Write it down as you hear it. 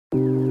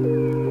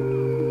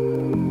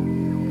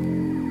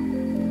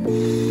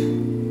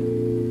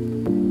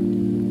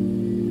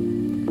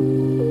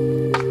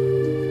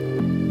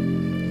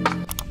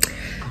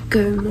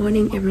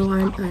morning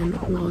everyone,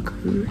 and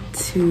welcome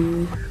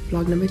to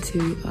vlog number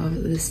 2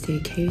 of the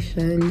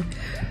staycation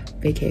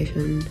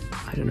vacation.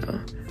 I don't know.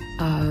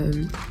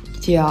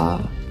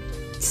 Yeah,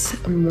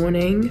 it's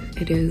morning.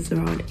 It is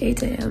around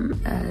 8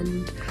 AM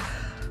and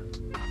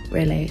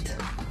we're late.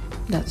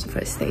 That's the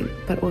first thing.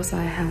 But also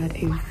I had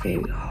a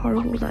very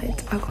horrible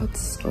night. I got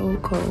so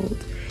cold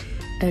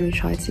and we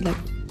tried to like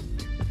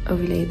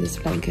overlay this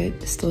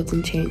blanket, still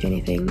didn't change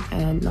anything,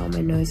 and now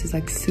my nose is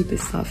like super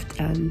stuffed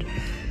and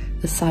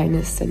the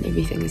sinus and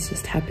everything is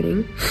just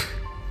happening.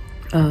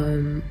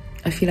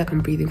 I feel like I'm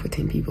breathing for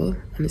 10 people,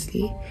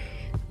 honestly.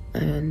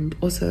 And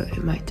also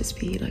it might just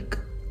be like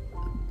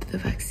the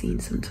vaccine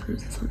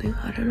symptoms or something,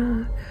 I don't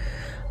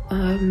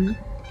know.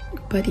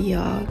 But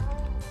yeah,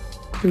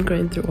 I'm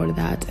going through all of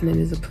that, and then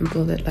there's a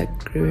pimple that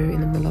like grew in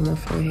the middle of my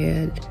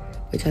forehead,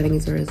 which I think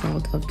is a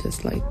result of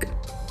just like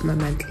my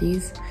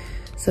monthlies.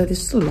 So there's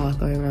just a lot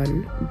going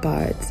on.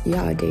 But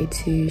yeah, day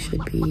 2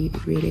 should be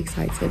really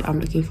excited. I'm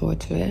looking forward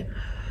to it.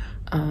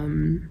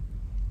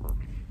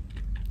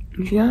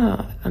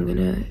 Yeah, I'm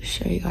gonna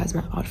show you guys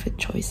my outfit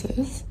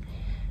choices,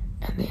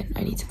 and then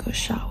I need to go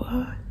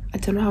shower. I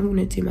don't know how I'm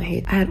gonna do my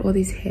hair. I had all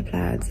these hair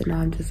plans and now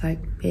I'm just like,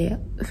 yeah,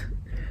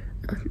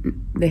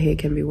 the hair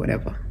can be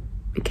whatever.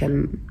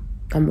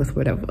 I'm with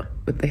whatever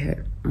with the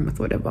hair. I'm with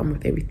whatever. I'm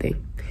with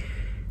everything.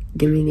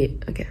 Give me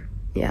it. Okay,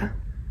 yeah,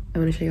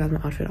 I'm gonna show you guys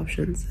my outfit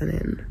options and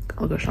then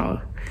I'll go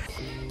shower.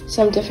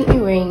 So I'm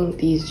definitely wearing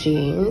these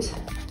jeans.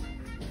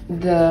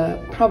 The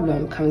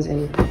problem comes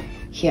in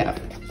here.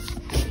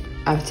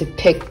 I have to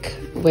pick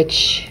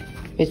which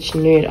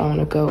nude I want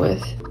to go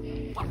with,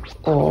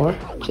 or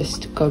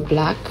just go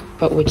black,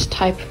 but which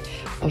type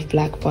of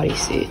black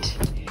bodysuit.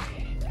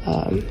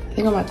 I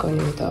think I might go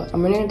nude though.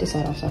 I'm gonna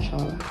decide after I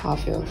shower how I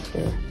feel.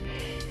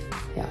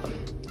 Yeah.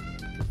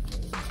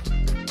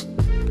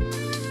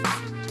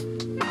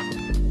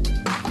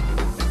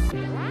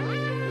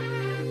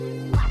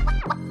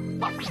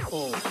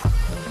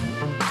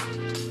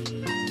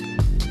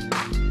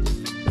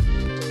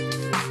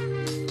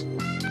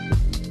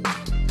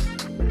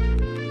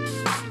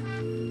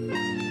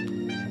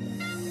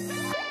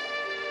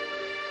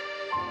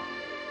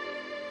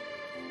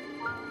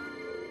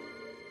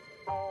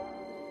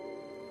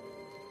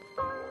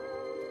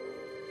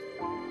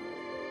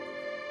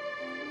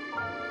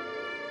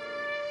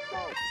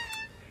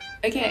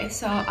 Okay,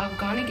 so I've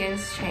gone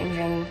against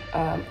changing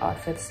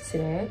outfits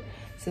today.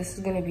 So this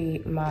is gonna be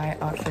my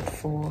outfit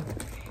for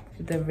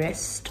the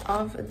rest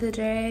of the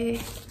day.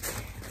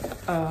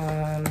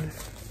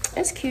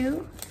 It's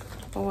cute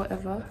or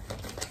whatever.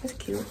 It's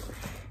cute.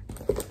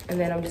 And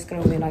then I'm just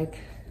gonna wear like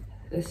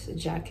this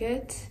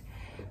jacket.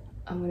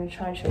 I'm gonna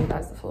try and show you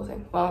guys the full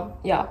thing. Well,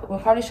 yeah, we'll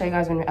probably show you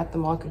guys when we're at the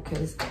market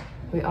because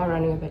we are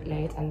running a bit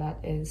late and that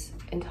is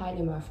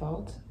entirely my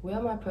fault. Where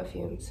are my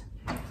perfumes?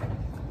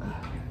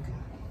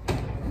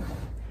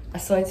 I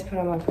still need to put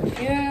on my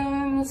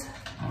perfumes.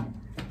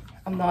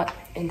 I'm not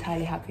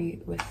entirely happy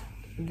with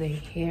the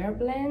hair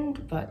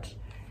blend, but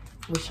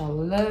we shall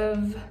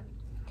live.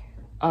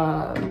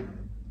 Yeah,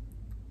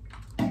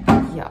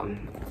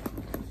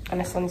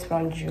 and I still need to put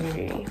on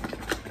jewelry.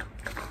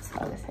 That's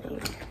the other thing.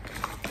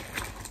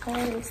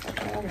 Oh, it's like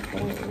another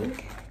thing.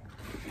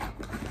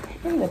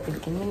 In the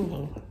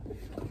beginning.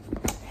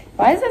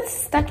 Why is it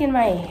stuck in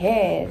my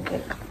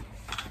head?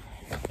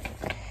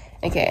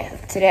 Okay,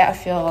 today I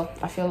feel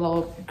a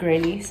little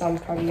gritty, so I'm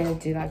probably gonna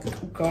do like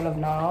Girl of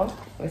Now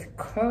with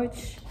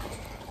Coach,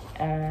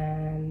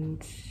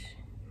 and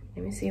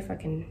let me see if I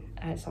can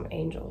add some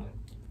Angel.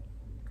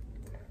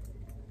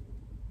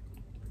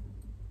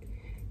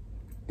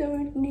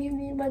 Don't leave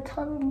me in my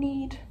time of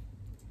need.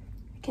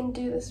 I can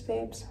do this,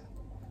 babes.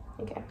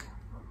 Okay,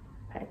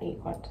 apparently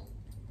you can't.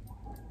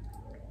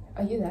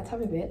 Are you that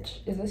type of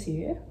bitch? Is this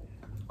you?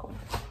 Cool.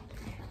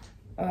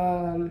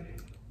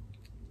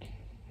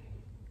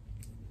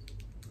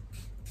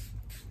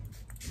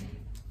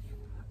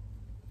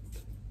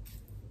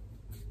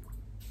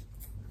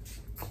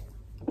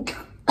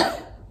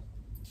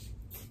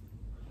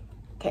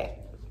 Okay,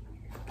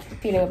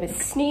 feeling a bit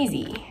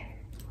sneezy.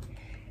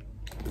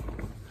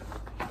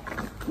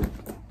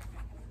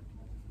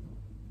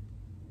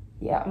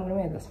 Yeah, I'm gonna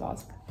wear this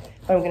mask,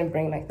 but I'm gonna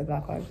bring like the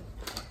black one.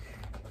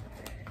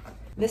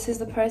 This is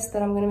the purse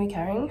that I'm gonna be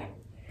carrying,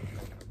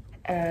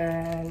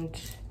 and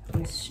I'm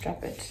gonna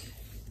strap it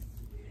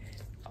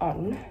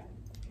on.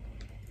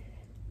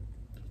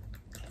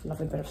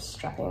 Love a bit of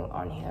strapping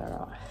on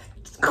here.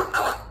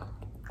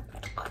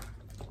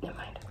 Never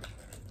mind.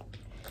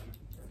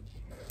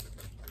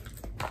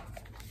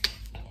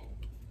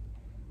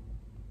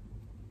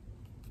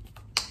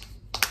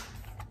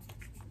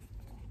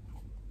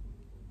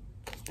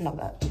 Love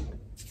that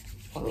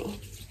for me.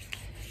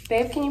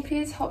 Babe, can you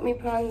please help me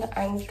put on the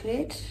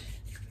anklet?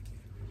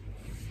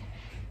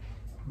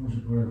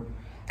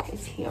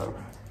 It's here.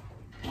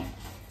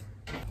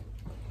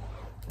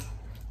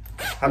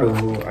 Hello,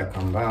 I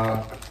come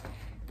back.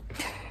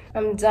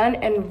 I'm done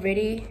and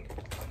ready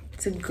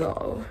to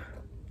go.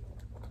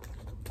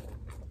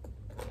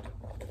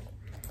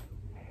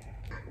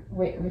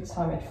 which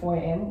time at 4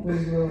 a.m.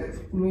 when we were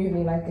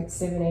moving like at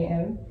 7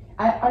 a.m.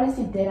 I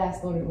honestly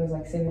deadass thought it was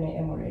like 7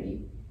 a.m.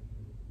 already.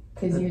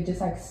 Because you're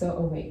just like so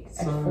awake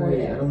at 4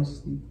 a.m. I don't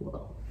sleep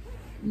well.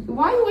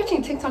 Why are you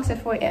watching TikToks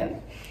at 4 a.m.?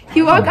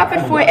 He woke up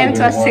at 4 a.m.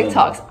 to watch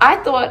TikToks.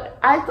 I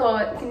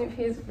thought, can you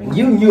please bring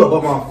You knew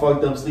about my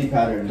fucked up sleep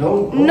pattern.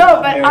 Don't.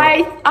 No, but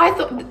I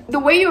thought the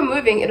way you were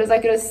moving, it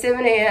was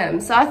 7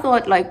 a.m. So I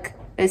thought like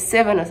it's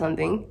 7 or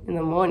something in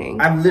the morning.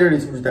 I'm literally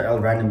supposed to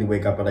randomly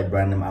wake up at like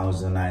random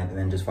hours of the night and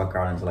then just fuck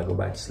around until I go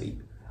back to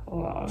sleep.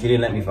 Wow. She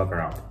didn't let me fuck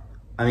around.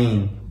 I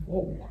mean,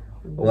 whoa.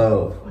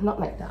 Not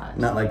like that.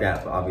 Not like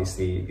that, but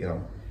obviously, you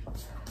know.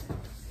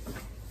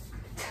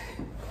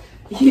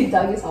 You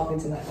dug yourself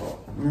into that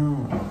hole.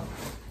 No.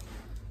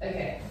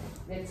 Okay,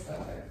 let's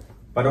go.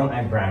 But don't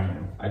act brand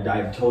new.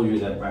 I told you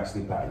that my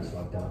sleep pattern is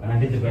fucked up, and I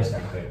did the best I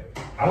could.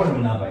 I would have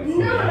been up like.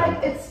 No,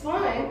 like it's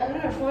fine. I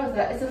don't know if it was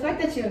that. It's the fact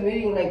that you're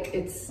moving like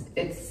it's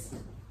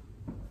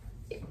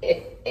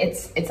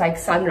like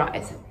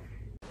sunrise.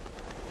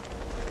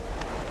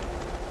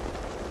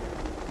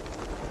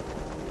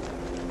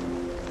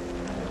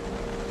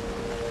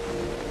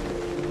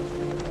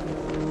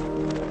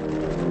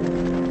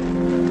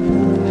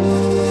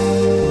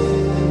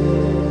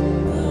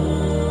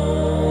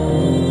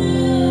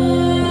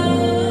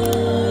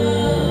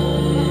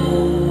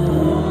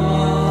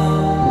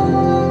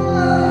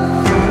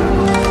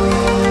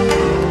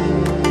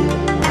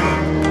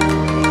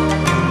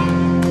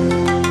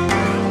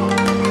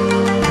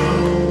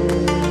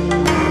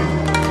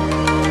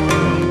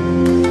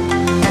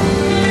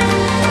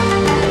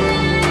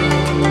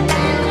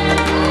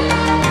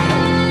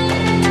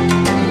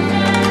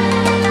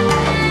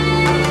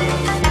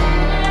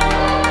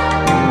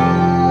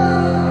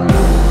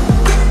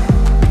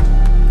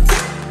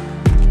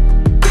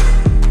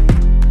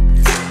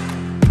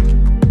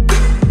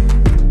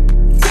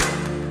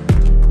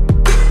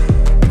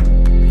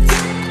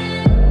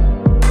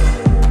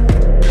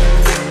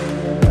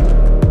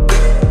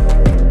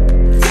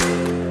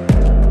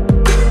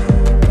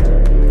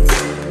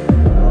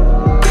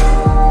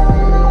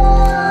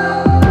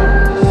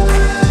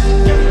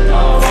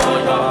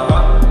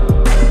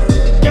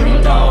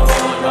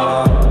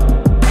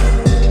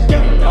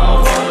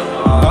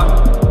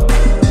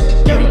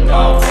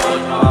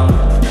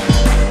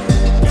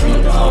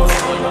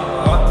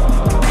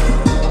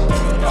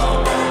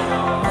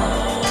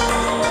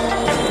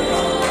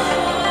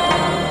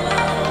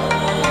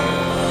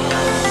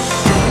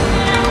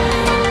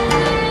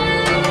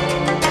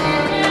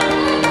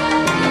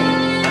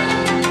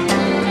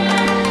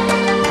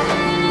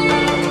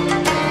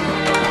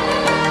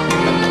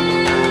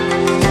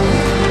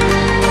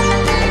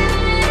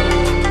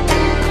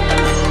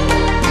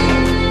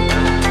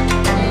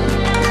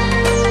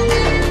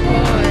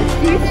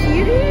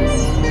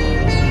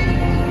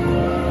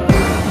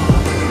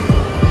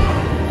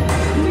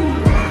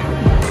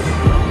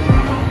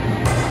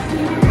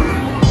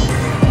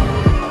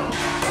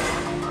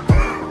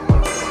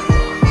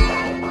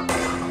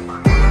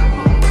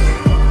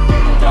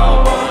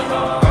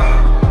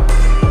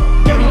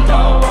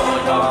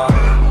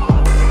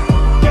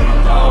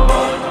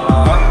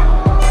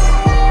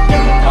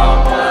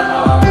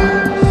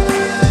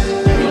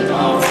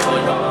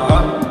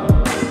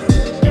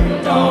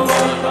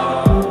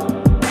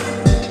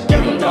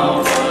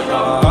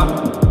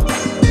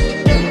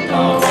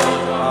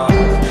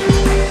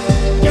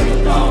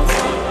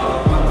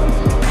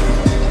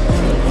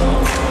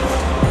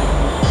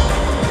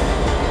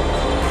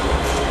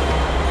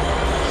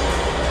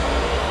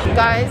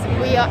 Guys,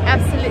 we are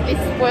absolutely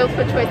spoiled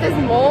for choice.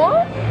 There's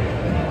more?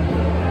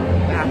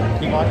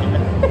 Keep walking.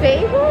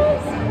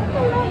 Bagels? I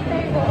love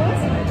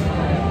bagels.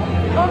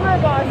 Oh my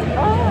gosh.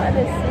 Oh, and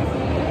it's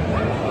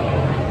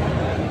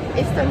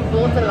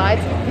Istanbul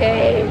Delight.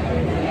 Okay.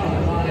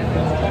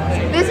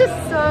 There's just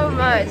so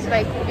much.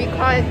 Like, we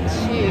can't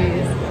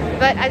choose.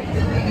 But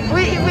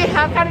we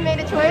have kind of made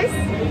a choice.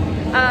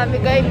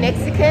 We're going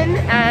Mexican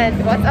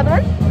and what's the other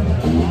one?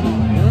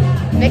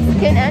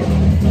 Mexican and?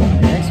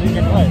 Next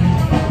weekend what?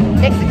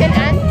 Mexican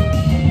and?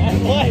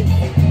 And what?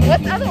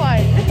 What's the other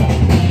one?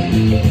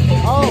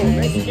 Oh,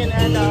 Mexican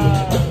and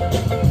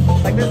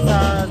like this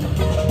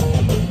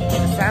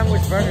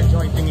sandwich burger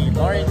joint thingy.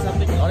 Lauren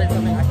something,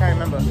 I can't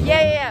remember.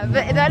 Yeah,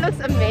 but that looks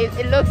amazing.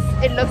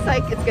 It looks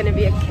like it's gonna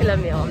be a killer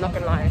meal, I'm not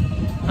gonna lie.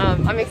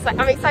 I'm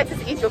excited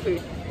to eat your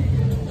food.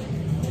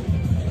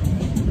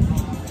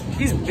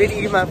 She's been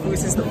eating my food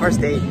since the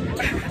first date.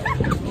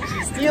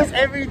 She steals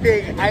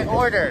everything I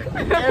order.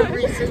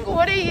 Every single.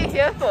 What are you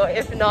here for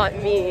if not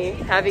me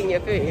having your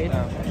food?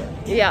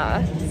 Okay.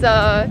 Yeah,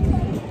 so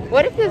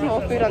what if there's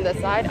more food on the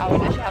side? I would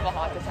literally have a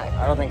heart attack.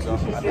 I don't think so. I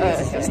think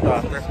it's just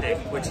birthday,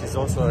 which is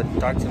also a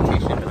dark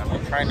temptation that I'm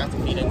gonna try not to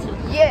feed into.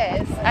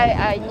 Yes,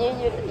 I knew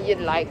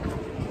you'd like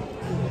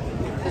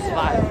this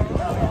vibe.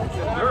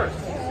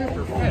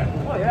 Super fit.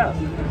 Oh yeah.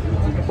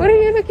 What are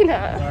you looking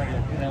at?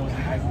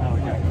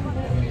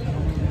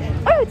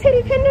 Oh,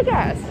 Teddy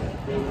Pendergrass.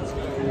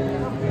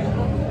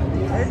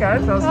 Hey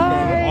guys, how's it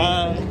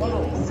Hi.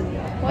 going?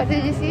 What What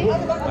did you see?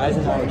 Guys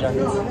in our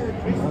jackets.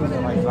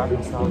 Like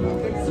black style.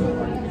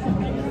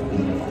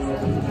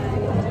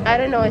 I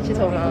don't know what you're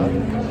talking about.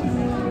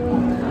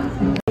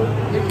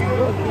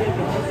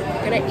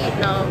 Gonna eat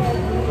now.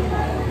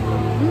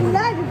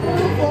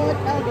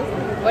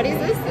 What is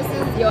this? This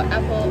is your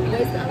apple.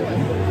 Where's that one?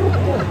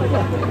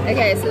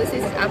 Okay, so this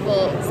is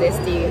apple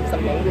zesty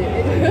something.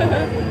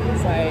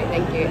 Sorry,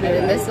 thank you. And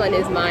then this one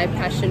is my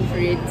passion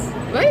fruit.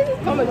 What is this?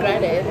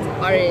 Pomegranate,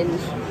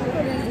 orange,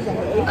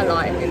 a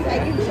lime in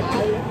there.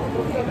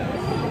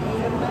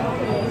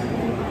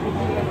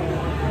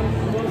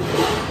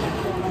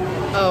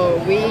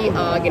 Oh, we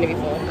are gonna be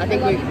full. I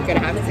think we're gonna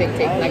have to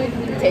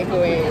take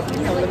away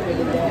some of the food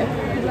in there.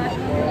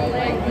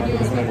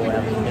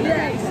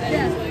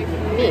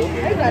 Me?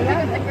 I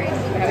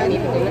haven't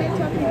eaten dinner.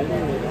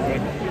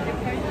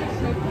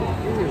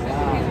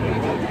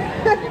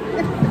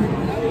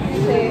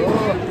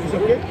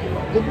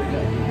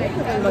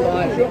 Oh my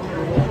god.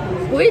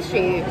 Who is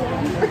she?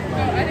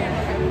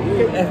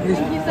 Every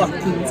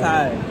fucking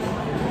time.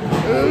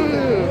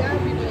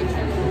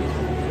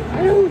 I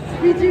don't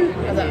speak you.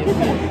 But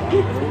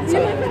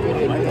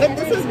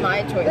this is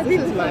my choice.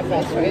 This is my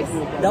first choice.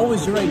 That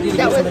was your idea.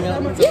 That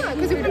was, yeah,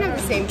 because we couldn't have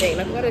the same thing.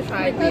 Like, what if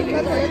I did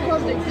it?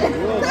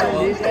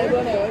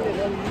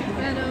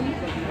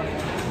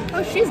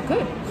 Oh, she's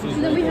good.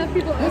 And then we have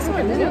people This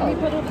one, we no.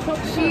 put all the top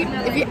She,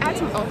 if you add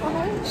some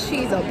alcohol,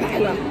 she's a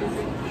banger.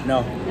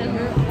 No.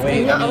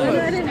 Wait. No.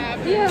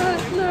 Yeah,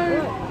 no.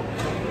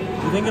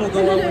 You think it'll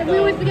go No, well no, with we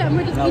always forget and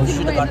we're just No, we eating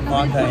should away have and got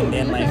then vodka and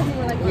then like...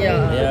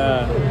 Yeah.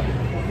 Yeah.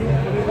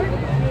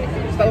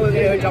 But we're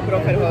gonna drop it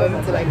off at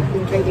home to like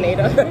drink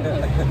later.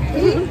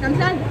 I'm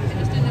done.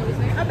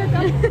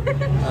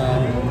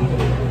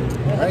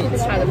 Alright.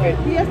 Let's try the food.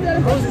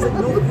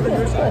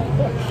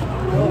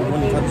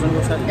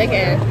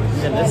 Okay.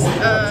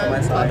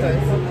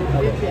 Tacos.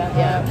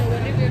 Yeah.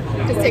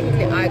 Because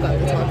technically I got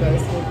the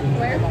tacos.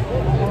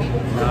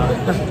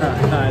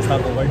 Nah, it's not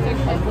the word.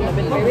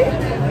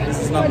 This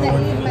is not the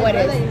word. What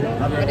is?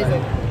 What is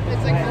it?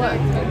 It's like what?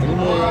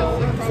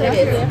 So it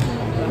is.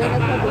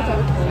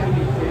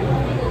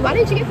 Why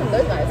didn't you get from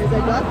those guys?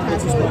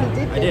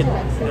 I did.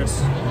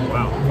 Yes.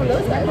 Wow. From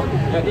those guys?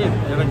 Yeah, I did.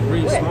 They're like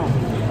really small. I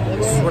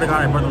swear to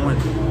God, I brought them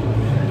with.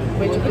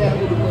 Where'd you get them?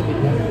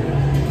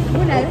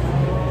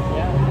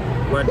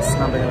 But it's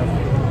not big enough.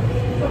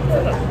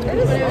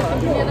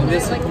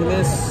 This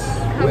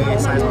way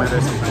size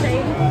matters sometimes.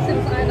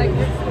 Since I like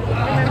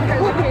remember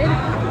as a kid,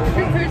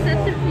 her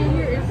sense of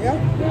humor is bad.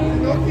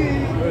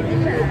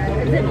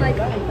 And then like,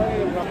 and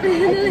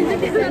then I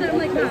think about it, I'm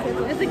like, wow,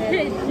 as a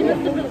kid, she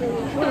must have been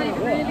trying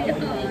really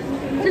hard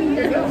to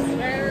never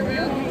swear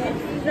around me.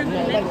 Then the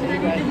next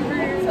time anything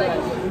rude,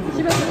 like,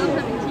 she must have loved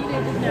having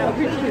teenagers now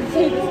who she would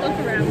say the stuff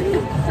around me.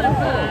 It's so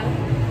bad.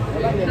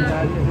 For a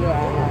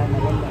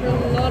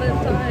lot of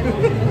time.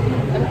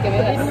 I'm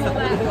giving it.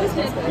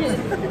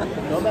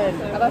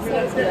 About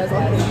snacks for those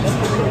guys.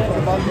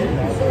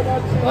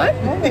 What?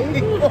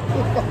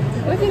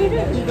 What did he do?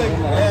 And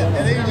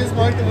then you just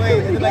walked away.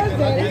 And then like the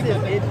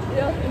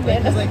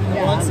just like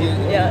one scene.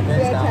 Yeah.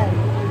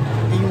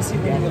 And you can see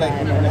people like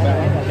in the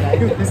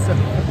back. It was so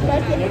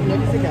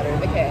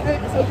Okay.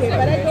 Okay,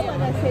 but I don't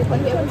want to say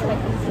one day I want to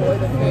like enjoy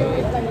the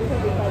food.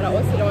 But I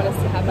also don't want us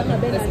to have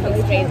like this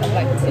constraint of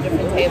like 2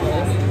 different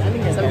tables.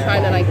 So I'm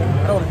trying to like, I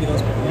don't want to be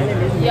those people.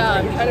 yeah,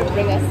 I'm trying to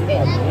bring us in.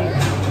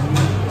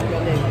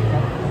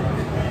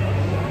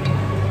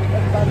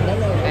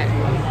 Okay.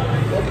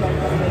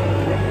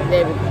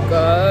 There we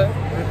go.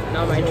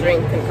 Now my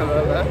drink can come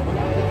over.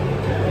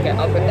 Okay,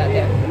 I'll put that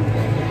there.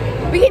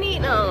 We can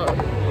eat now.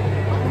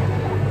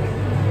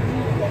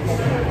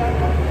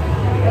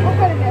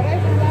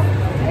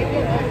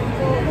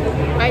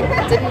 I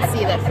didn't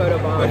see that photo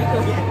bomb. I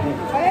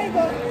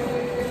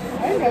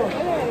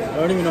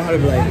don't even know how to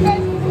be like.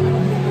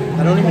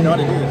 I don't even know how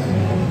to do this.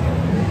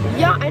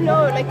 Yeah, I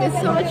know. Like, there's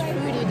so much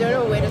food, you don't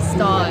know where to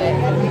start.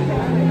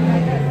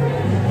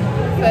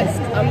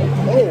 First,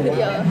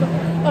 yeah.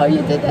 Oh,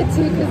 you did that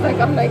too, because like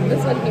I'm like,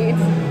 this one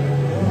needs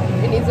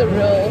a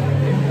real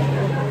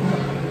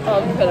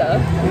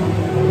pillar.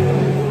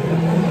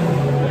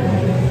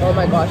 Oh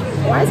my gosh,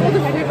 why is all the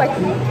food like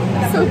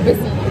so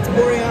busy? It's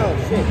pouring out.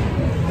 Shit.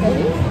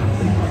 Really?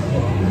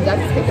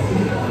 That's good.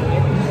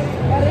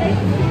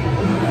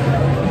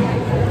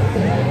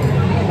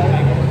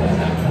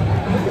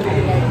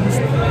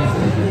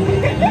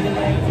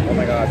 Oh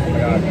my god. Oh my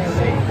god.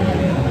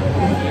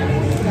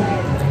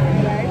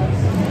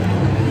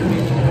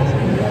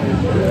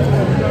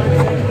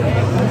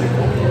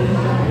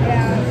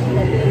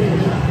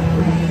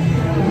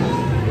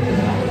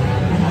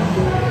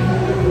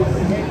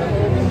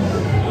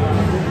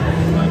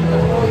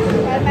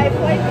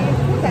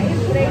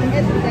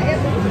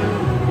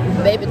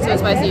 Babe, it's so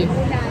spicy.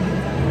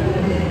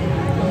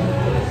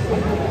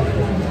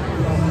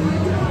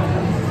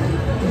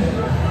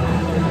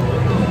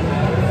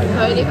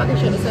 Holy fucking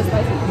shit, it's so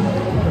spicy.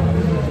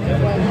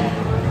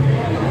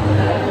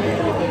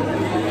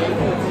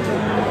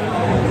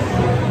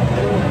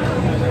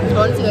 I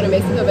wanted to go to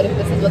Mexico, but if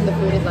this is what the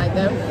food is like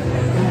there,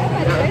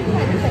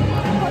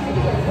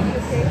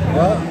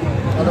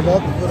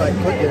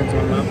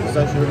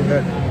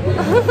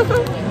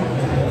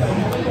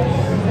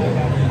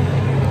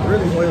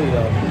 really oily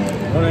though.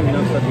 I don't even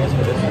know if it's yes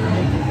for this.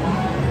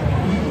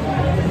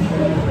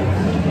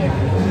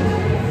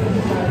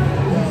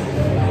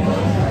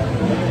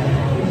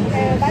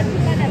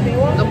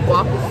 The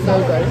guac is so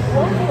good.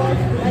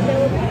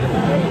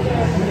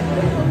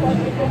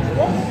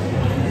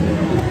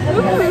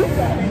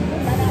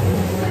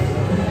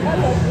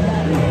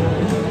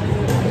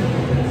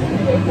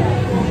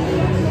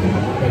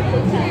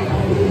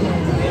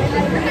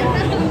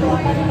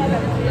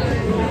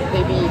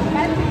 Baby.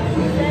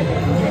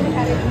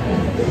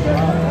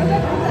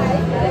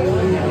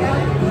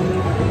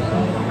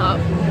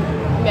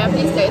 May I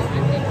please taste?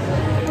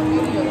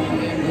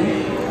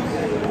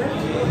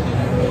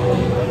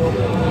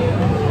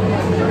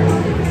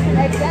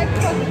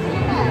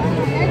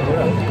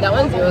 That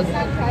one's yours.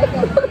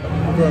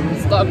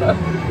 Stop, bro.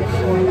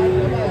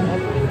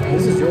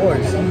 This is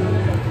yours.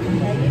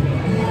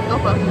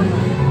 Okay.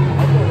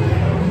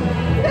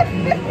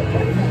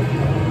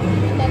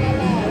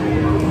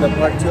 The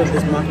part 2 of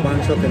this mukbang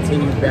shall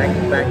continue back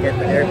at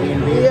the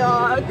Airbnb.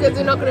 Yeah, because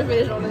you're not gonna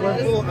finish all of We're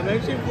this. full. I'm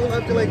actually full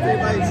after like 3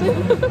 bites.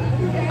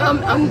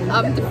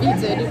 I'm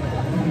defeated.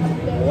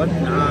 What?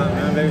 Nah,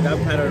 man, baby, that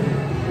platter,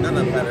 not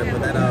that platter,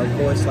 but that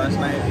voice last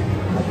night, I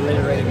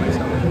obliterated my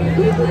stomach.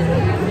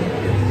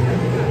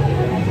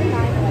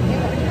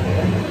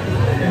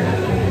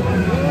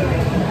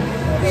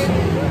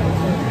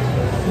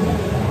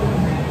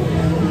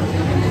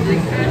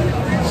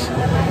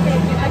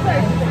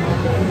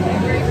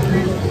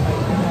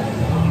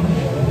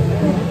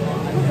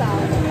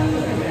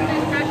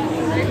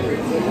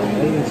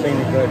 It's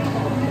insanely good.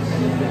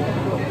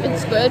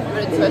 It's good,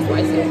 but it's so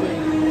spicy.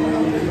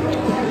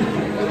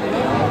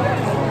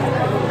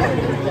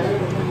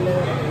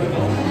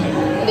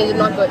 They did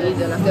not go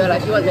easy enough. They were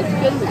like, you want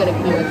Mexican? We're gonna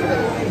give you Mexican.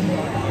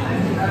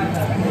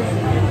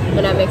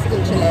 And I'm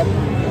Mexican chile.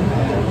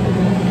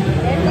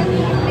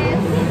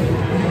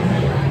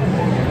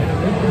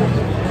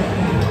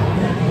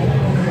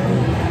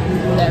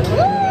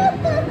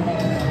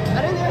 I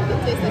don't think I can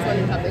taste this one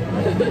in public.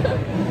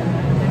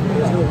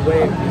 There's no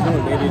way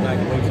they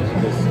like waiters for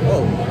this.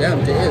 Oh, damn,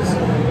 there is.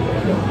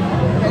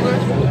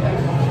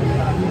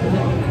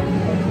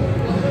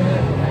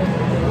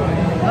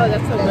 Oh,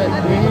 that's so good.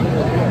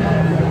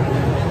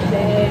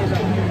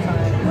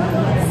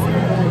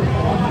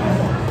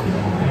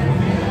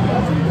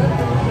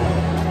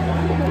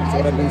 That's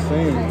what I've been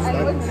saying. It's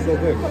like, so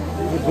good.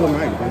 You're doing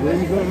right. You're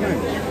really doing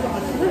right.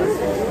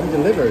 You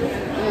delivered.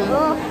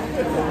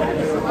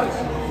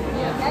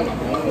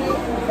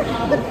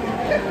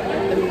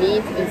 The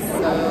meat is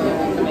so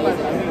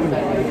amazing.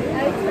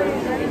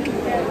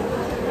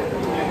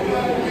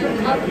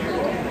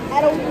 I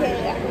don't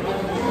care.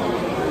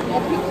 I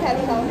think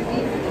that's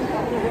healthy.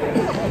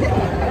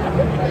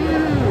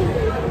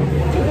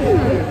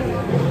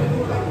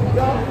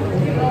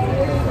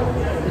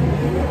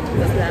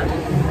 What's that?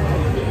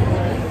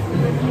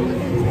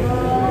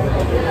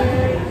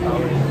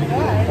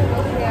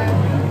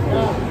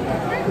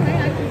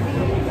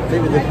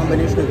 Maybe the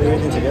combination of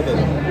everything together.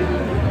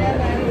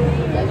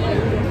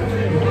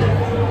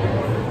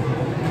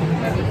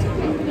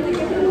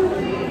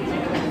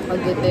 I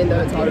did in the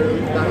hotel room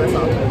by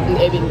myself, in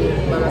Airbnb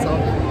by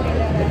myself.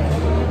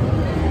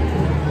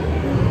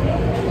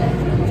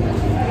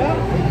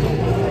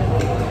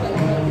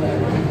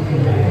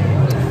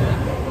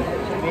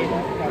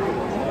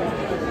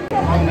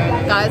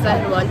 Guys, I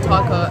had one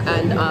taco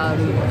and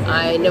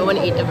I never want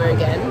to eat ever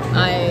again.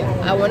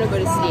 I want to go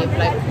to sleep.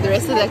 Like the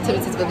rest of the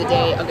activities for the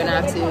day are gonna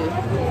have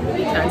to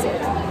be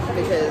cancelled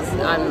because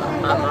I'm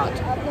out.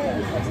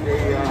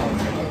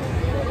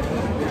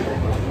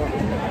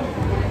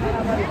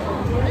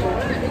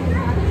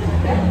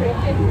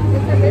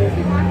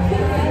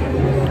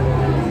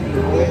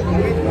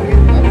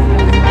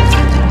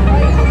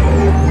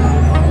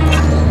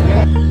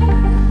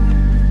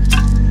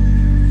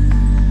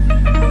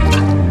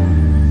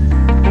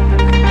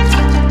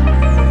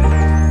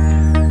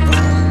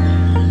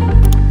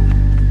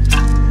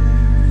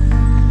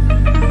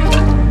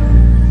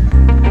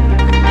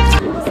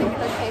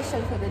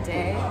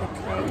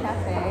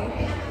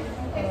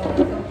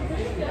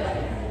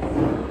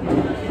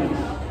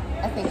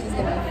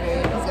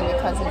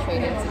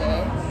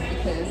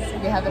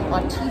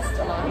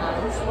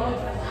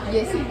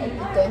 Yes,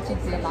 don't you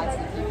do lie to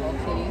the people,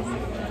 please.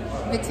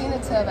 Between the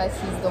two of us,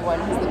 he's the one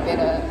who's the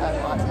better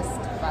artist,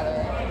 by the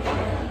way.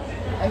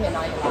 Okay,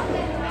 now you're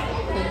lying.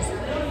 Please.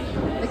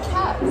 The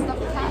cat, stop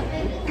the cat.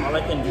 All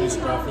I can do is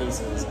draw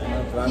faces. I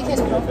know draw He faces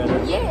can are better.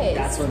 Yes.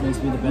 That's what makes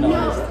me the better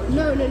artist.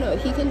 No.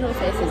 He can draw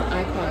faces.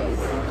 I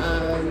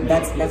can't.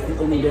 That's the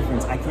only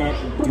difference. I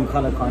can't do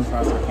color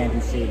contrast. I can't do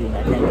shading.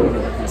 I can't do any of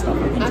that kind of stuff. I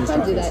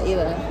can't do that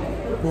either.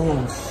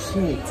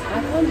 Bullshit.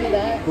 I can't do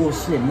that.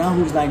 Bullshit. Now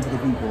who's lying to the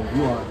people?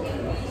 You are.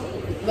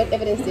 What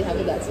evidence do you have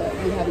of that, sir?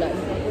 You have none.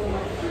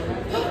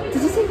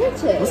 Did you see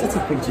pictures? What's that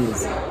take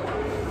pictures?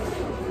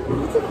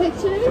 What's a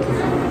picture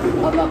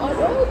of my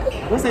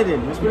artwork? What's that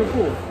in? It's pretty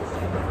cool.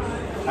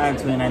 I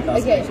have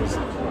 29,000 pictures. It's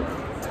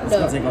No,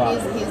 gonna take a while.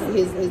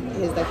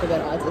 he's like the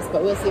better artist,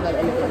 but we'll see by the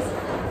end of this.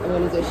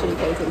 want to do a shitty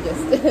painting.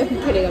 Just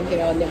kidding. I'm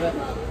kidding.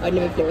 I'd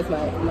never play with my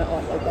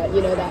art like that.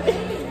 You know that.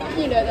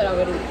 You know that I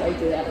wouldn't like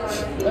do that.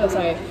 Oh,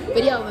 sorry.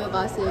 But yeah, we're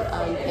about to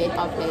paint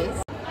our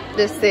place.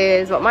 This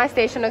is what my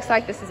station looks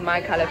like. This is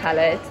my color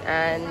palette,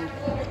 and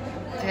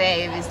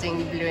Dave is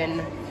doing blue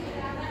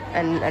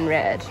and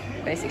red,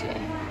 basically.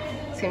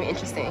 It's gonna be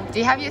interesting. Do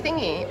you have your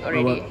thingy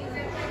already?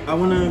 I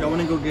wanna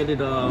go get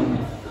it. I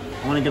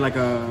wanna get like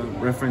a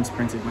reference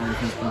printed, my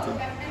reference printed.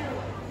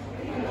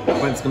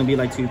 But it's gonna be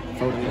like 2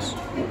 photos.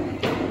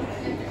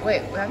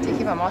 Wait, we have to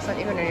keep our mask on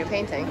even when you're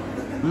painting.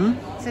 Hmm?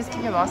 It says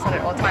keep your mask on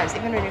at all times,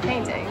 even when you're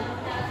painting.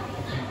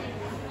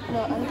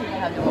 No, I don't think I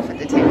have them off at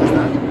the tables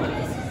now.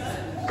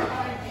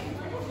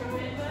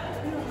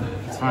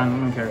 It's fine, I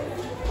don't care.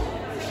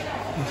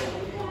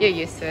 You're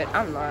used to it,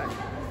 I'm not.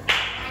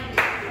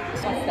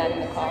 Just want to stand in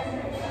the car.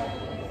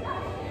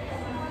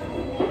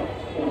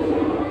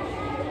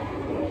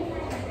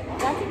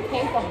 I have to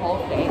paint the whole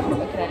thing,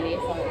 look at me,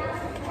 so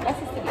that's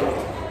just the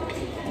best.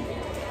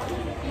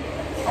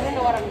 I don't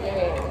know what I'm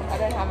doing. I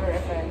don't have a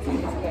reference,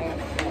 I'm just going.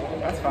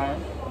 That's fine.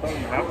 Don't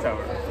have to have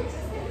a reference.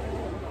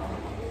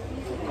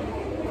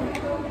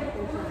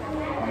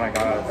 Oh my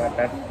god,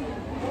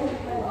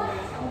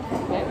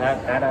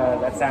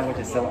 that sandwich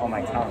is still on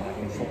my tongue. I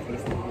can still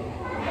taste it. Oh.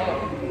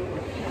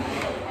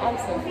 I'm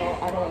so full.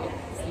 I don't want to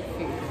see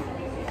food.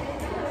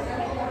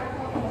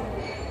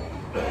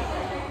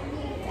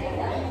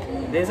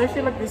 There's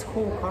actually like this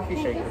cool coffee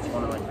shake that you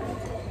want to like.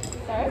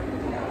 Sorry?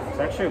 It's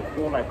actually a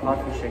cool like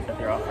coffee shake that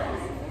they're offering.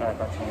 That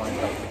you want to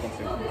like look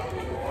into.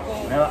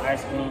 Vanilla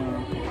ice cream.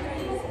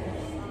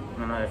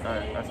 No, that's not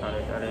it. That's not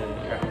it. That is.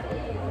 Yeah.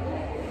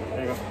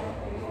 There you go.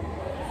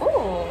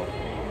 Ooh.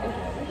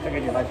 I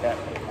figured you like that.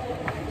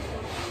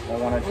 I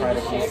want to try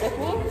Will the you share piece. it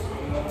with me?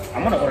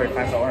 I'm gonna order a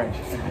Fanta orange.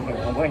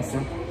 I'm going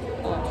soon.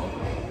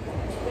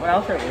 Well,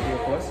 I'll share it with you,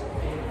 of course.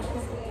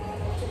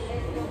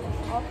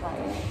 I'll try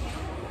it.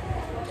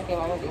 Okay,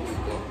 Mama, do this.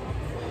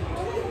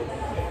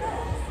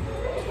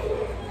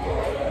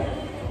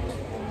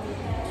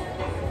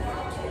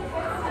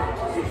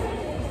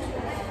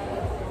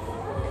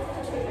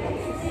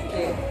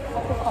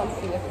 Can't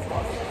see what this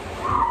was.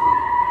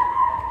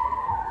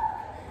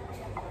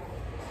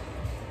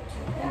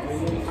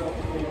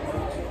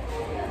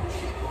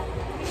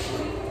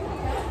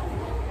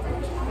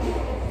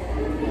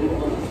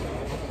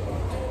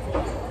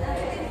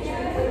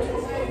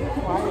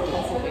 Why are you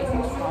concentrating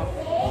this one?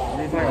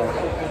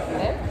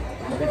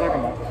 What are you talking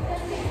about?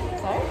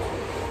 Sorry?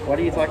 What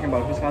are you talking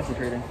about? Who's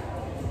concentrating? We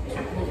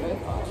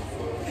both are.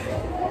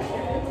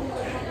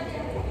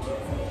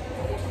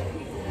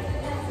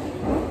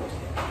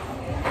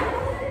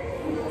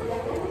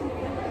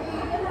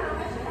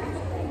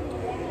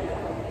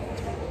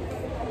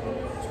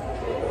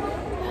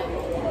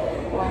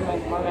 Why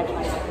am I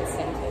trying to make it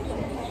centered?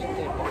 I should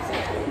do it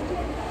opposite.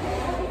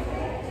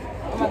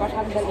 Oh my gosh, I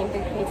haven't done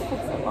anything creative so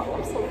far.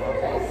 I'm so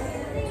nervous.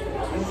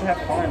 Just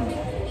have fun.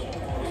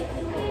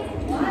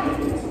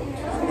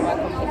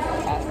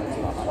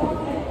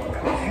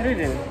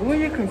 Competitive? Who are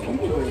you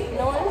competing with?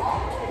 No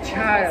one?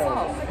 Child.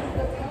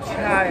 I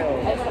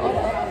have an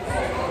order.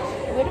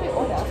 Where do we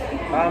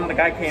order? The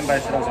guy came by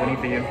and said I was waiting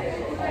for you. I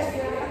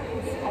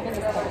think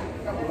it's cold.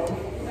 I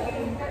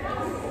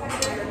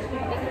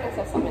think it's a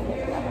summon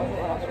here. I don't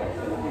know what else.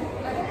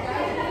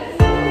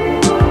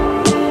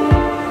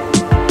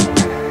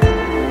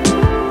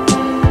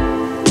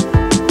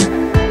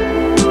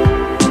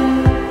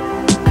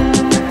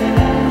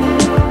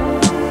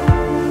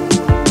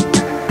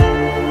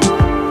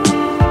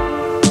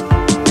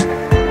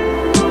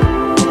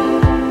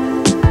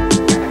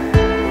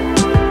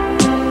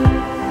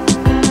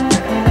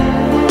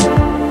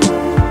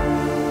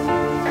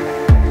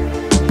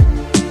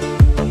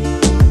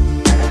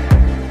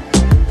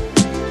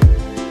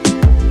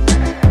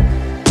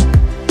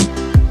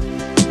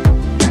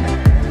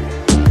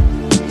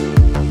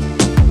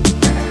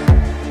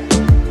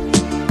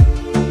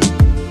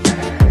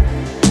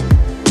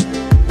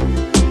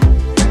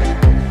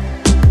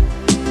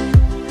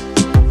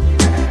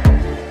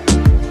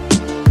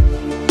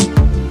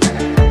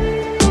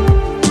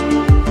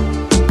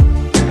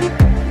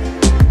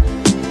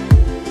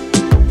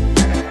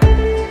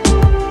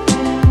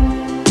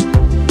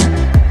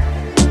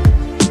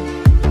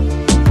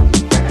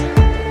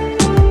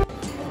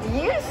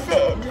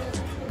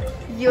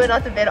 You are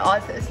not the better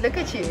artist. Look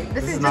at you.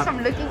 This is just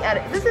from looking at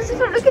it. This is just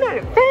from looking at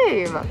it,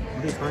 babe.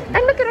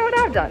 And look at what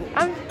I've done.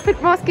 I've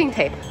put masking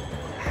tape.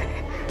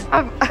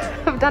 I've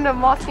done a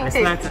masking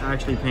tape. I still have to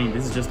actually paint.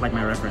 This is just like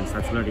my reference.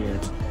 That's literally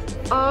it.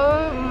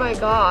 Oh my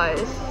gosh.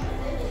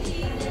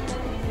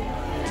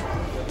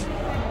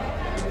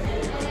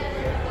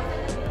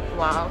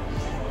 Wow.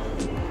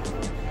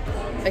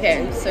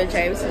 Okay, so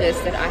James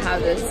suggested I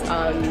have this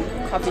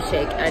coffee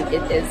shake and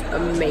it is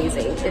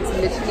amazing. It's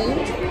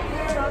literally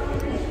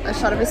a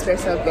shot of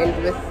espresso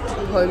blended with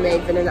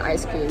homemade vanilla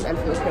ice cream and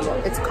full cream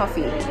milk. It's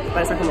coffee,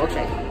 but it's like a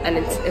milkshake, and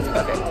it's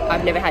perfect.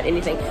 I've never had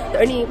anything. The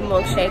only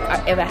milkshake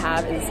I ever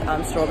have is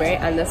strawberry,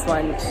 and this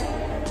one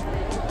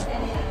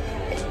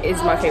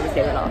is my favorite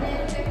flavor now.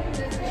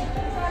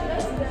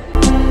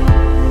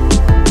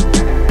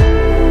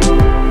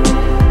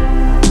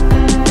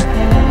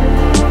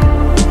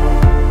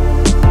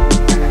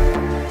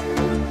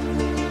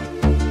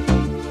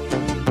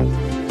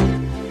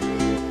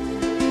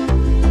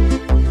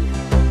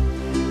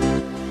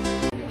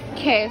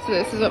 Okay, so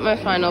this is what my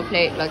final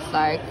plate looks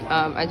like.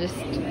 I just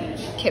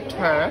kept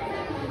her,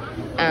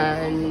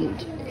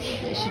 and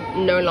she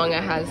no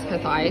longer has her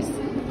thighs.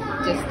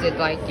 Just did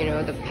like, you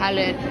know, the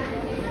palette.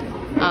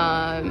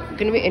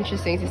 Gonna be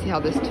interesting to see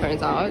how this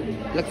turns out.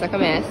 Looks like a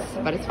mess,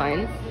 but it's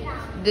fine.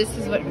 This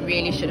is what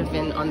really should have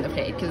been on the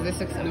plate, because this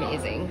looks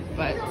amazing,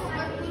 but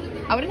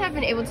I wouldn't have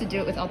been able to do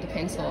it without the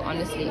pencil,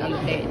 honestly, on the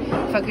plate.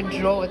 If I could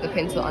draw with the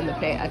pencil on the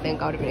plate, I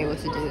think I would have been able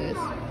to do this.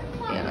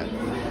 Yeah.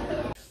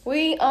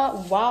 We are,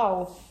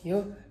 wow.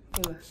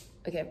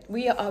 Okay,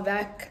 we are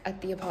back at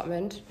the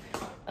apartment.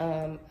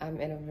 I'm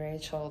in a very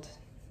chilled,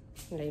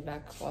 laid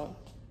back, well,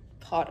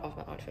 part of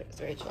my outfit is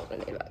very chilled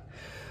and laid back.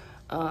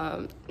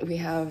 We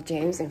have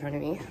James in front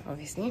of me,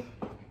 obviously.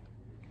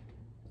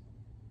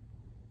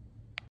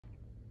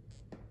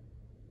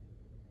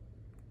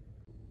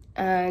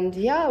 And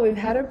yeah, we've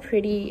had a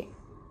pretty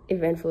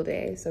eventful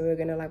day, so we're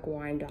gonna like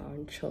wind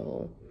down,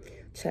 chill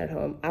at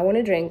home. I want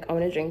to drink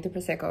the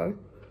Prosecco.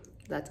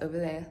 That's over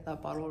there,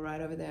 that bottle right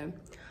over there.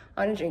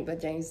 I want to drink, but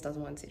James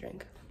doesn't want to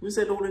drink. You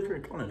said don't want to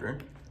drink. I want to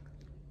drink.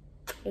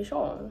 You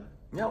sure?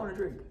 Yeah, I want to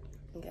drink.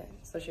 Okay,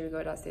 so should we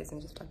go downstairs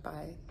and just like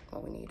buy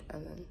what we need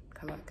and then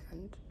come back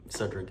and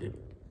start drinking?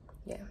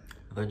 Yeah.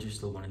 I thought you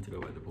still wanted to go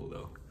by the pool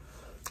though.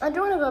 I do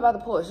want to go by the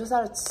pool, it's just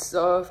that it's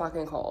so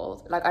fucking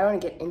cold. Like, I don't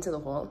want to get into the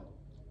pool.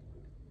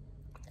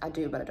 I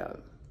do, but I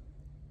don't.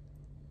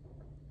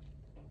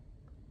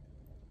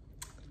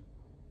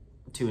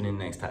 Tune in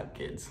next time,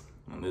 kids,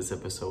 on this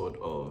episode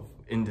of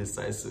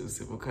Indecisive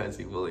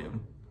Sibukazi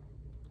William.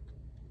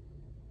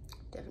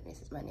 Definitely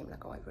says my name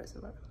like a white person,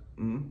 bro.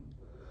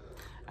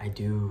 I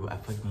do. I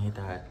fucking hate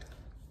that.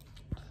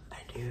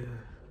 I do.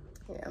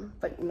 Yeah,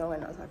 but no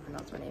one knows how to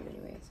pronounce my name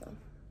anyway, so.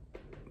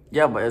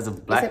 Yeah, but as a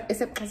black...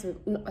 Except because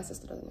my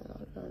sister doesn't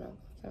know. No.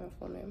 I have a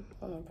full name.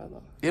 Oh, my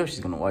brother. You know she's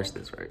gonna watch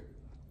this, right?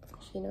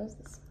 She knows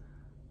this.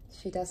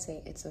 She does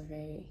say it's a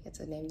name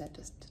that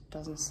just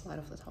doesn't slide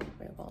off the tongue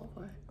very well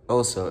for her.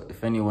 Also,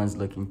 if anyone's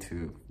looking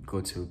to go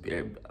to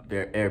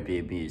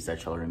Airbnbs that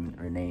shall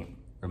remain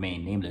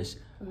nameless,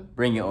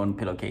 bring your own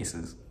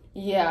pillowcases.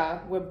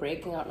 Yeah, we're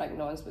breaking out like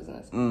no one's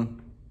business.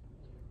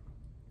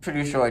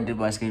 Pretty sure I did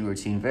my skin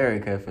routine very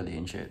carefully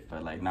and shit,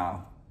 but like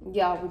now.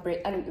 Yeah,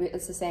 and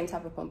it's the same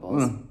type of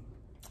pimples.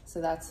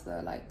 So that's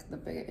the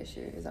bigger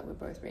issue, is that we're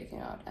both breaking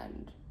out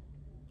and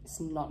it's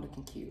not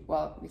looking cute.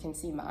 Well, we can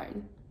see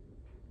mine.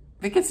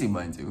 They can see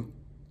mine too.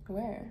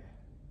 Where?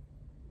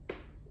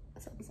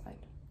 It's on the side.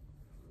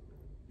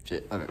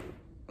 Shit, okay.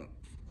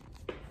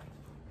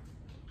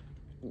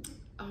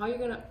 How are you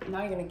gonna,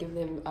 now you're gonna give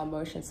them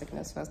motion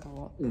sickness first of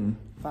all,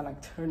 by like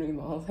turning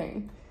the whole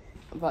thing.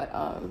 But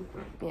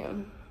yeah.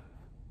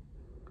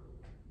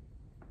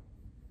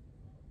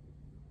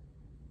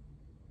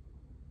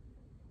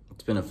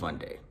 It's been a fun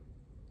day.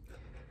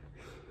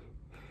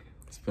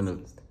 It's been a...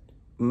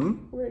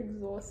 We're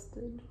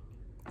exhausted.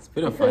 It's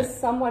been a because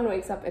someone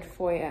wakes up at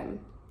 4 a.m.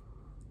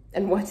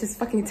 and watches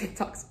fucking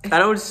TikToks. I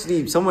don't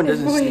sleep. Someone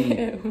doesn't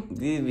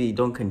sleep.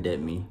 Don't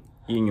condemn me.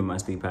 Hearing in my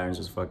sleep patterns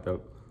was fucked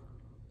up.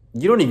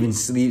 You don't even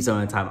sleep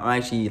some of the time. I'm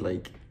actually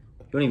like,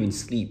 you don't even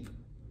sleep.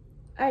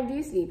 I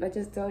do sleep. I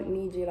just don't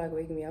need you like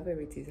waking me up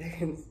every 2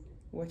 seconds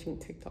watching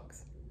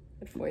TikToks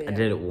at 4 a.m. I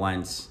did it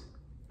once.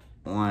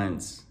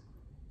 At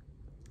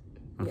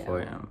 4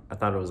 a.m. I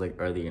thought it was like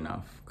early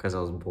enough because I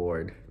was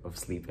bored of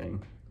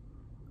sleeping.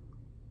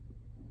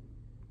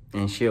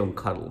 And she don't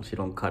cuddle. She's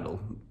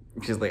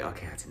like,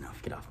 okay, that's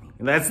enough. Get off me.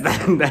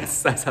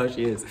 That's how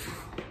she is.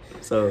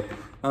 So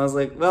I was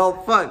like,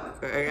 well,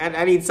 fuck.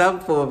 I need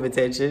some form of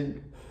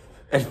attention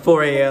at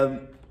 4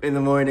 a.m. in the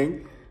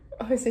morning.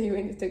 Oh, so you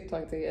went to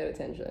TikTok to get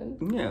attention?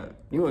 Yeah.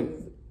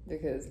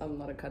 Because I'm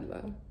not a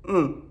cuddler.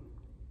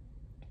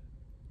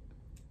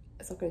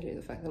 It's not going to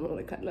change the fact that I'm not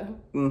a cuddler.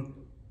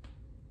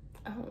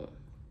 Oh.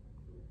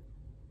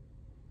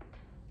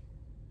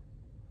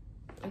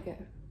 Okay.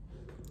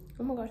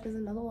 Oh my gosh, there's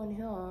another one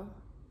here. Oh,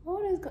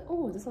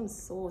 this one's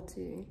sore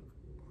too.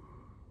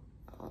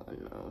 Oh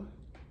no.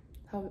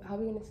 How are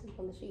we gonna sleep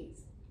on the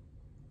sheets?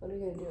 What are we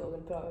gonna do? Are we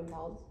gonna put our own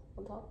towels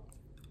on top?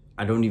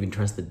 I don't even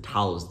trust the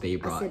towels they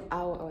brought. I said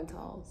our own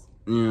towels.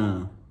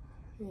 Yeah.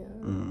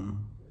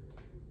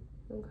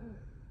 Okay.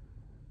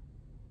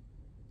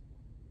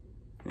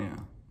 Yeah.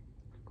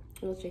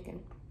 We'll check in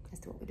as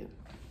to what we do.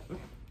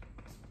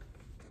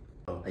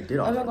 I did.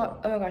 Oh my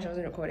gosh, I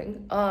wasn't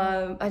recording.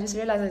 I just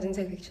realized I didn't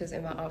take pictures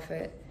in my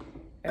outfit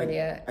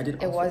earlier. I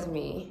did. It was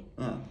me.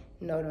 Yeah.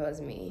 No, it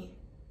was me.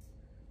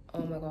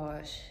 Oh my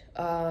gosh.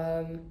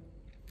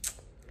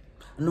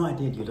 No, I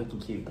did. You're looking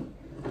cute.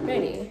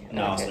 Really?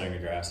 No, I was sewing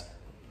your dress.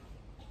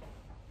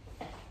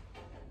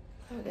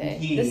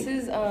 Okay. This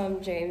is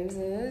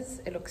James's.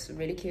 It looks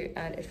really cute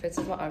and it fits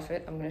with my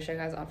outfit. I'm gonna show you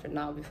guys the outfit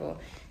now before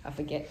I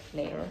forget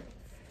later.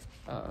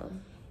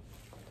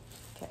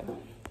 Okay.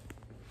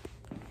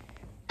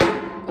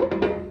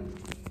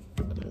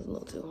 It was a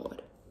little too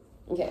hard.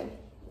 Okay,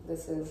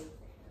 this is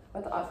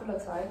what the outfit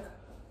looks like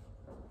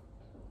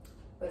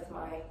with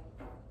my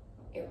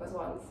earbuds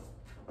ones.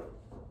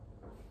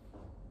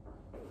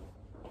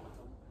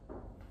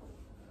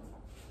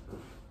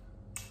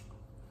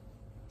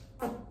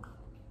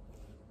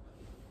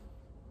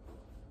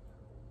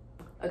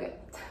 Okay.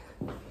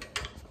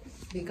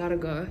 We gotta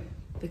go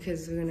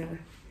because we're gonna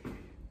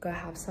go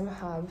have some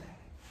hub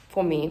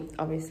for me,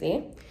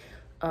 obviously,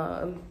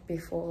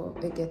 before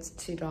it gets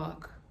too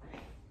dark.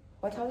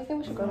 What time do you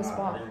think we should go to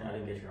spa? I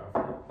didn't get your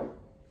outfit.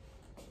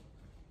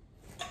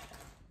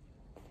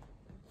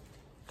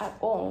 At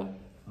all?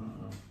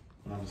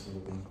 Not a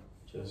single thing.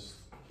 Just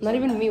not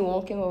even me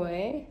walking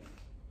away?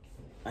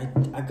 I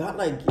got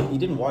like, you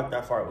didn't walk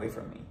that far away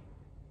from me.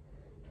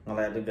 Well,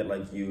 I did get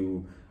like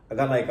you, I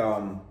got like,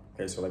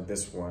 okay, so like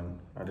this one,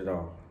 I did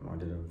a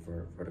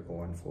vertical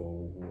one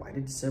for, I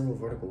did several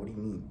vertical, what do you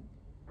mean?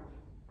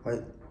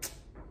 What?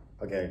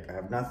 Okay, I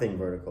have nothing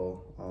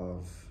vertical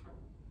of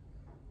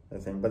the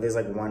thing, but there's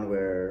like one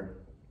where,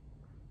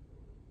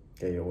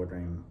 okay, you're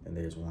ordering, and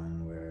there's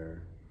one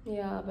where.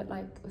 Yeah, but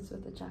like, it's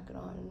with the jacket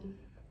on.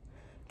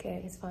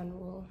 Okay, it's fine,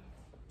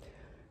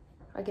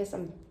 I guess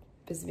I'm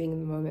busy being in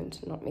the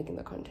moment, not making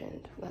the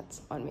content.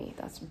 That's on me,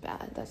 that's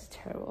bad, that's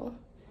terrible.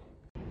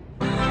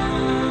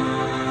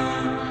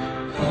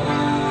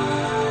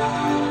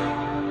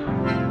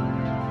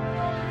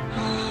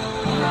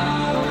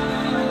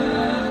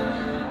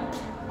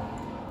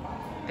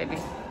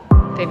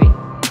 Baby.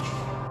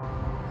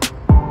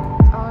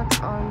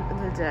 Out on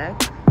the deck.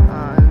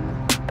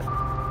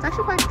 It's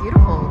actually quite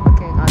beautiful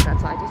looking on that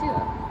side. Do you see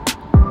that?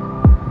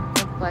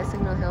 Like by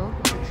Signal Hill.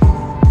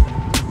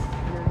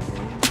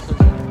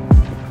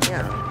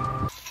 Yeah.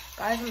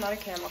 Guys, I'm not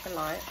okay, I'm not gonna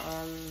lie.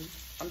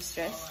 I'm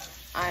stressed.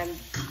 I'm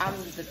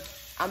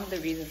the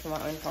reason for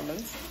my own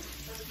problems.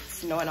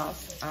 It's no one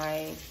else.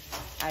 I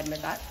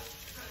admit that.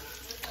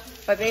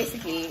 But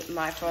basically,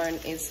 my phone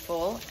is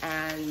full,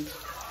 and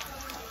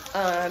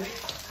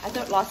I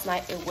thought last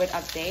night it would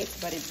update,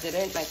 but it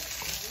didn't. Like,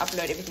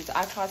 upload everything to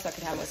iCloud so I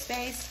could have more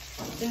space.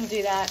 Didn't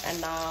do that,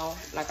 and now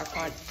like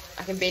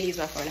I can barely use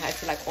my phone. I had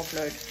to like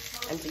offload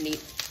and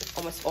delete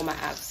almost all my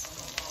apps.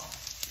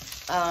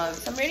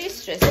 So I'm really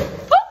stressed.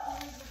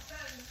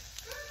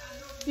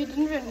 You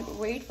didn't even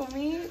wait for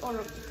me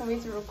or for me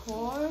to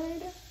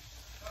record.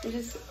 You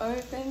just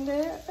opened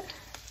it.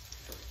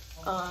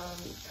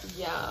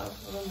 Yeah,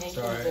 we're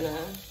making dinner.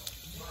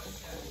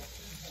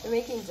 We're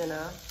making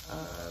dinner.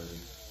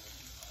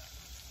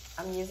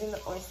 I'm using the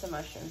oyster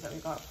mushrooms that we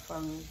got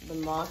from the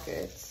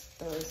market.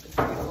 Those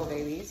beautiful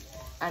babies.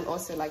 And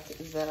also like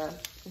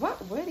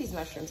what were these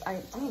mushrooms?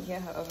 I didn't hear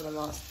her over the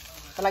mask.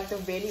 But like the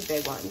really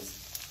big ones.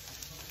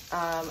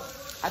 I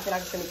feel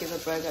like it's gonna give the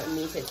burger a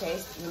meaty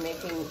taste. We're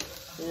making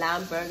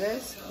lamb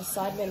burgers. The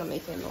sidemen are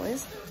making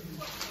noise.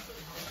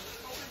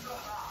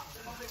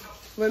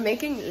 We're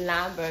making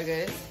lamb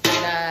burgers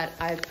that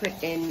I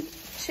put in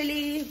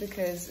chili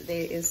because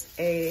there is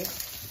a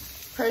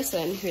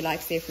person who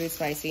likes their food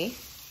spicy.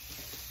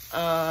 So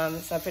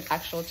I put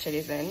actual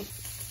chilies in.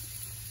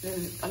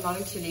 There's a lot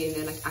of chili in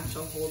there, like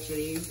actual whole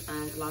chilies,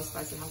 and a lot of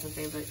spicy hot and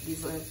flavor.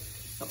 These are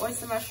the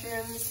oyster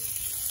mushrooms.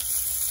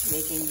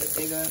 Making the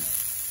bigger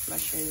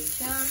mushrooms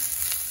here.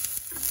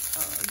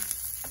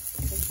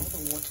 I think all the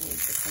water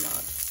needs to come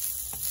out.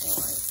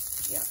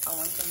 Otherwise, yeah, I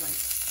want them like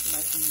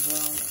nice and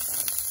brown like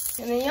that.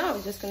 And then yeah,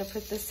 we're just gonna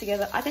put this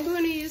together. I think we're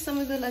gonna use some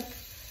of the like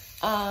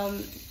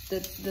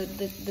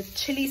the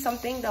chili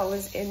something that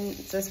was in,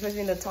 so it's supposed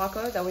to be in the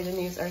taco that we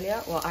didn't use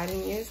earlier. Well, I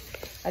didn't use.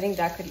 I think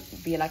that could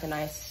be like a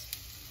nice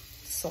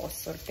sauce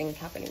sort of thing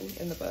happening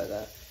in the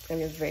burger. It's gonna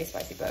be a very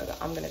spicy burger.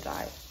 I'm gonna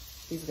die.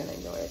 He's gonna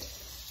enjoy it,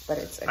 but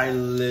it's okay. I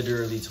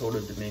literally told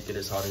her to make it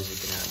as hot as you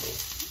can handle.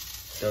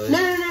 So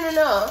no.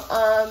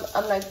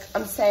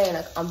 I'm saying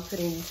like I'm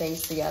putting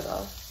things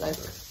together. Like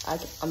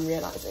I'm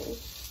realizing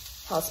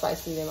how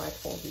spicy they might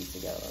all be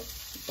together,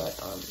 but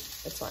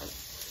it's fine.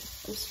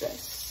 I'm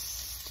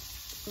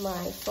stressed.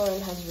 My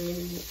phone has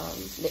really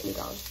let me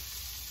down.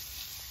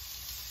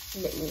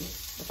 Let me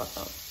the fuck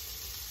down.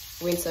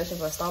 Went searching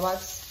for a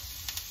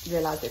Starbucks,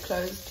 realized they're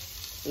closed.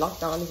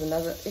 Lockdown is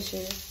another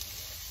issue.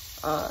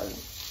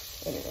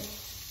 Anyway,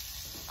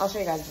 I'll show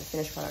you guys the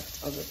finished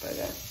product of the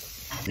burger.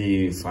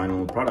 The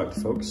final product,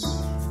 folks.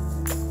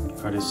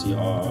 Courtesy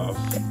of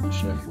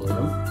Chef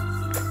William.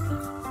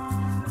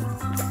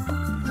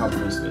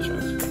 Compliments to the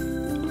chef.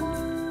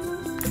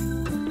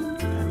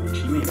 And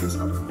she made this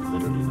out of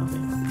literally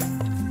nothing.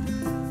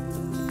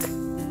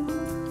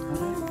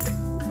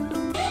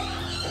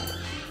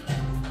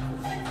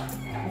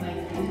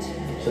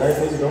 Should I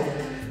close the door?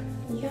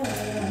 Yeah,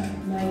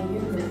 my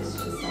units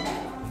just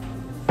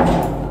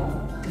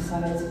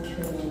decided to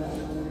kill me that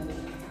moment.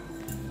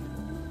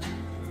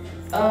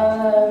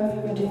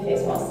 We're gonna do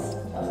face masks.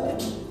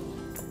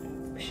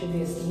 Should we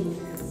asleep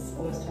because it's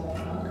almost 12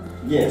 o'clock?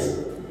 Yes,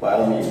 by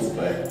all means,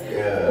 but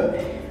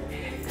yeah.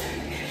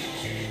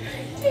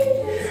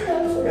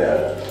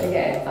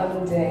 Okay, I'm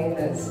doing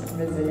this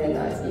Brazilian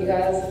night. You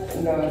guys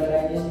know that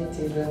I usually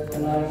do the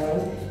banana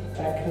one,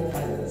 but I couldn't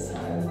find it this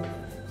time.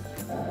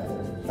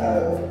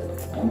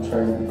 I'm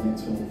trying to get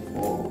to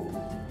full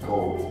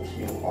gold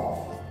peel off.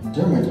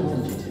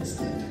 Dermatology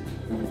tested.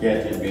 Yeah,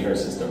 it made her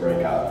sister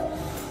break out.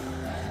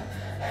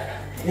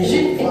 It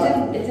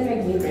didn't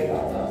make me break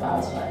out though, I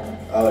was fine.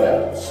 Oh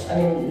yeah. I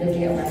mean,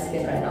 looking at my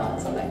skin right now,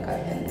 it's not like I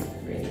can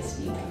really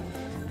speak.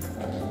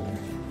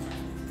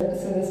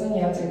 So this one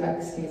you have to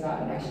like squeeze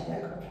out and actually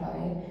like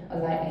apply a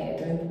light hair.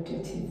 Don't do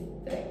too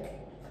thick.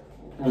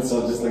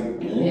 So just like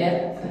me?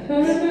 Yeah.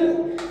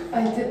 I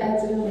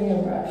didn't bring a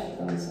brush.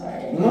 I'm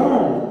sorry.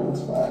 No,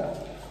 it's fine.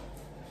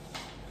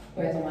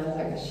 Whereas mine's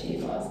like a sheet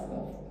mask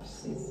though.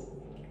 She's...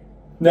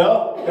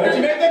 No, don't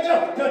you make that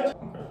joke. Don't.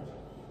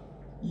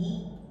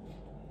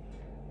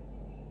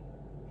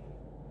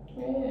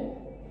 Okay.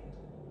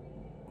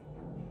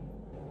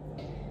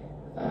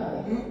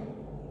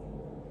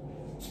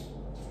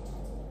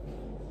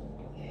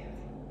 Yeah.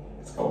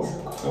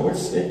 Oh,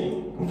 it's sticking.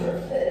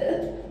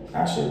 Okay.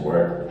 Actually,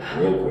 work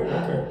real quick.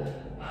 Okay.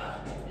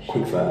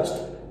 Quick, fast.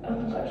 Oh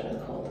my gosh,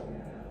 that's cold.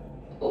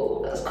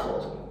 Oh, that's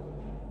cold.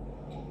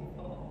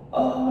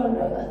 Oh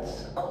no,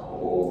 that's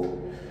cold.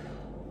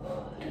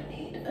 Oh, I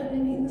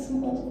don't need this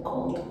amount of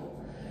cold.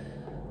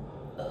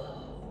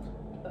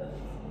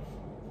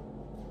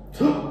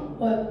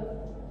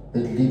 What? The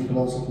lip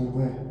gloss of my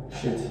way.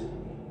 Shit.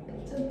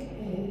 It's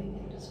okay.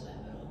 Just wipe it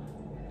off.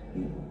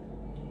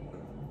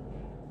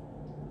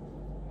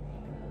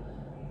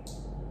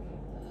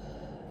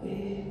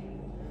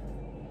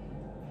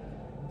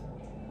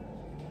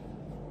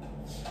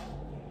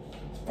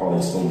 Oh,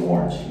 there's still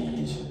more.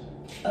 Jeez.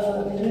 We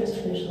didn't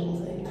finish the whole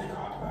thing. Thank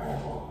God. Alright,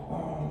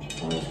 well,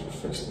 probably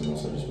fix the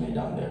most I just made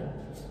down there.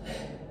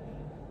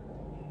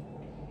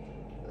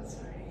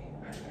 Sorry,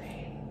 my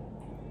brain.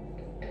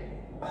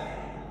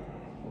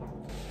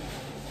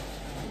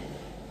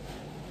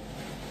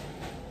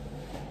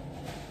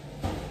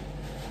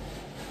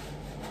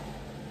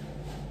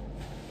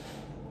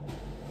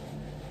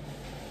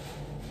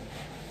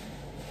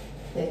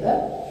 There you go.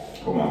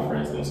 Hope my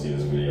friends don't see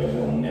this video.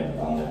 I'll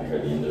never hear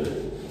the end of it.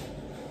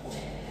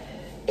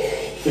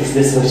 Is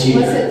this what you...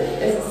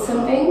 Is it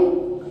something?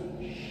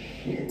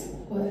 Shit.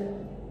 What?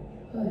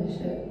 Holy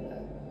shit.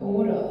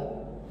 Water.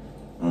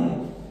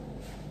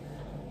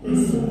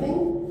 Something?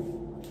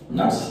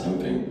 Not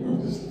simping.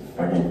 Just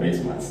fucking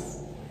face masks.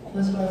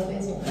 What's wrong with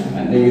face mask?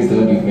 And niggas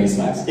don't do face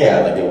masks.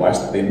 Yeah, like they wash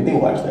their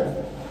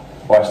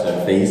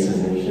faces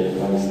and shit.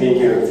 Like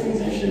skincare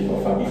routines and shit,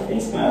 but fucking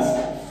face masks.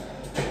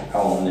 I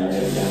will never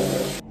get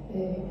that.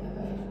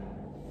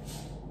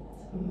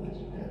 So much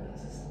better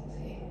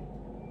consistency.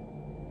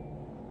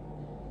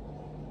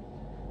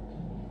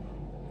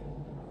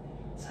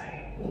 Sorry.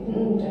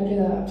 Don't do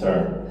that.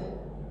 Sorry.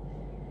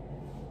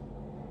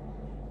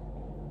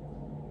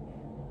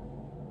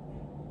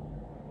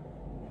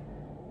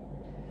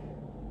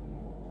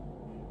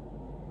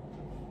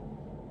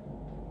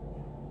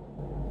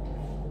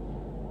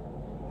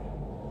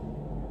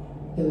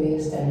 The way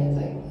you're standing is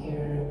like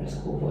you're a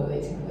schoolboy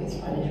waiting for his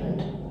punishment.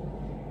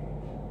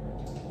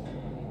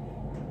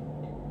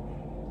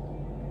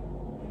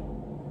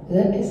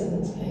 That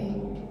isn't Spain.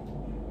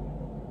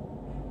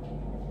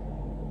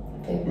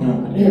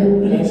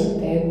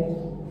 Babe,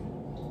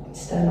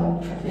 stand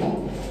up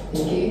properly.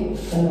 Thank you. I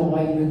don't know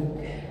why you...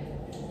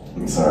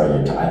 I'm sorry, I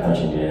thought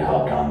you needed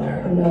help down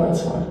there. No,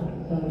 That's fine.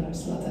 No,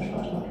 it's not that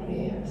far, not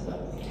really. It's not.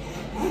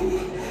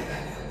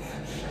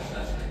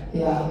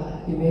 Yeah,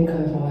 you've been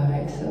coming from my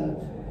height, so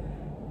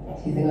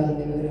do you think I was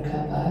never gonna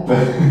clap back?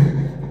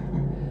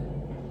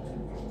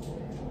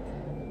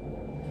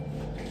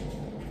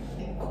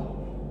 Okay, cool.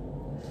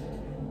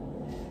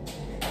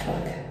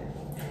 Okay.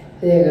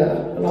 There you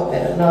go, a lot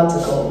better. Now it's a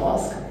gold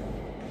mask.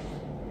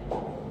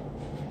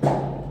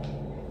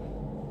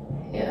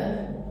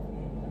 Yeah.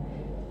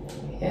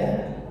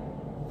 Yeah.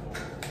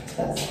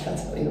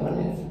 That's what we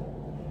wanted.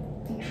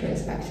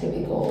 Trace back to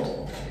be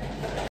gold.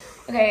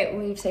 Okay,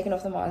 we've taken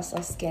off the mask.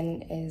 Our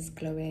skin is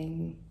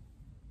glowing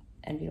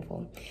and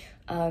beautiful.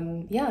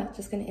 Yeah,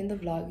 just gonna end the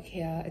vlog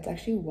here. It's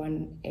actually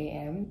 1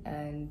 a.m.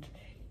 and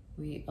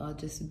we are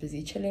just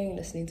busy chilling,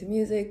 listening to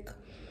music.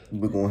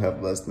 We're gonna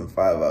have less than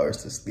 5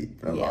 hours to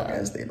sleep on a long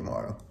ass day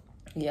tomorrow.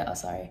 Yeah,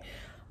 sorry.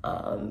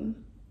 And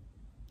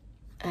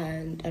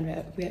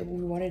we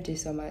want to do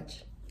so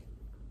much.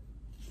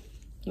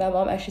 My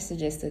mom actually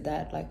suggested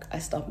that like I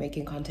stop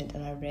making content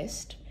and I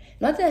rest.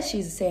 Not that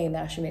she's saying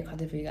that I should make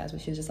content for you guys,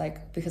 but she was just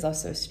like, because I was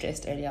so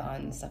stressed earlier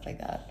on and stuff like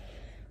that.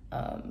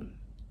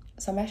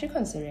 So I'm actually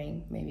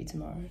considering maybe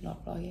tomorrow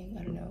not vlogging.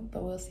 I don't know,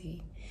 but we'll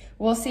see.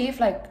 We'll see if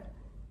I'm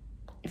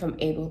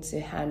able to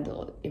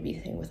handle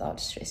everything without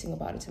stressing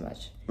about it too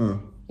much.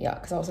 Yeah,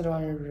 because I also don't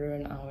want to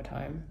ruin our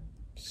time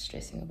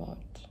stressing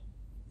about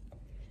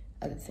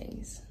other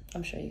things.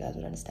 I'm sure you guys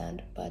would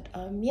understand. But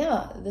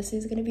yeah, this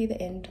is going to be the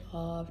end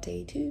of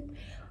day 2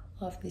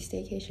 of the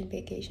staycation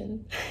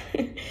vacation.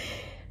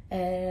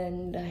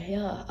 And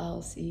yeah,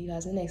 I'll see you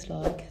guys in the next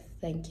vlog.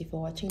 Thank you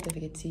for watching. Don't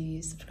forget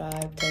to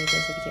subscribe, turn on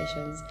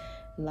notifications,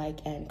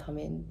 like and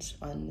comment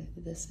on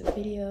this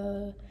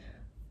video.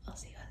 I'll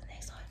see you guys in the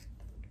next one.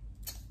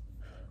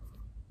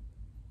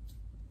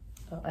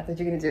 Oh, I thought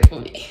you were gonna do it for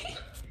me.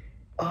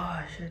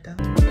 Oh shit,